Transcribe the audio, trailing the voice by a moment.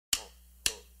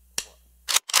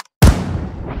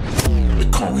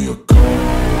me a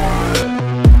god.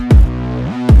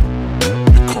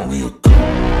 They call me a god.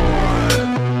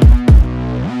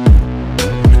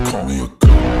 They call me a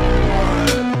god.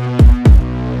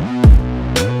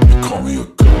 They call me a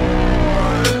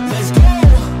god. Let's go.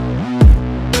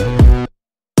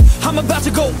 I'm about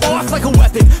to go off like a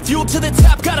weapon. Fuel to the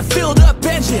top, got a filled up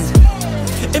engine.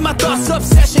 In my thoughts,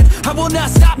 obsession, I will not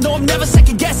stop, no, I'm never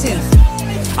second guessing.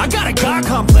 I got a God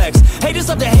complex, haters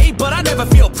love to hate, but I never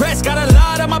feel pressed. Got a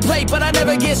lot on my plate, but I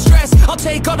never get stressed. I'll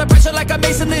take all the pressure like I'm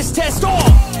acing this test.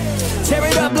 Tear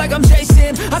it up like I'm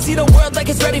Jason. I see the world like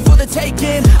it's ready for the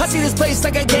taking. I see this place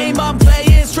like a game I'm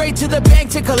playing. Straight to the bank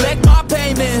to collect my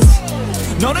payments.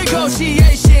 No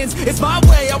negotiations, it's my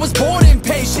way, I was born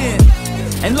impatient.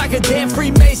 And like a damn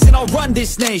freemason, I'll run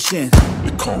this nation.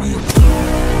 They call me a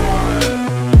god.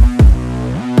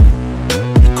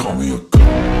 They call me a god.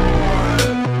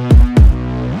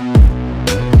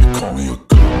 They call me a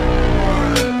god.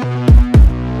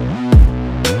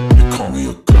 They call me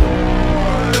a god.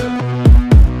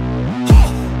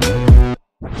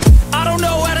 I don't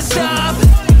know how to stop,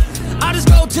 I just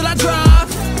go till I drop.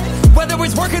 Whether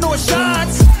it's working or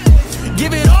shots,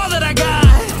 give it all that I got.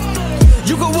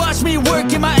 You can watch me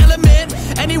work in my element.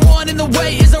 Anyone in the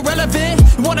way is irrelevant.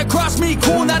 You wanna cross me,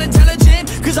 cool, not intelligent,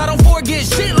 cause I don't forget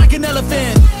shit like an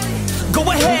elephant. Go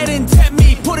ahead and tempt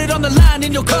me, put it on the line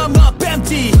and you'll come up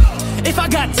empty. If I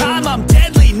got time, I'm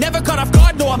deadly. Never caught off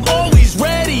guard, no, I'm always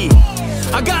ready.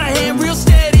 I got a hand real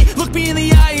steady. Look me in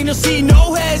the eye and you'll see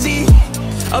no hezzy.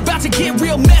 About to get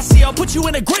real messy, I'll put you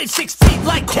in a grave 6 feet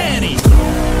like Kenny.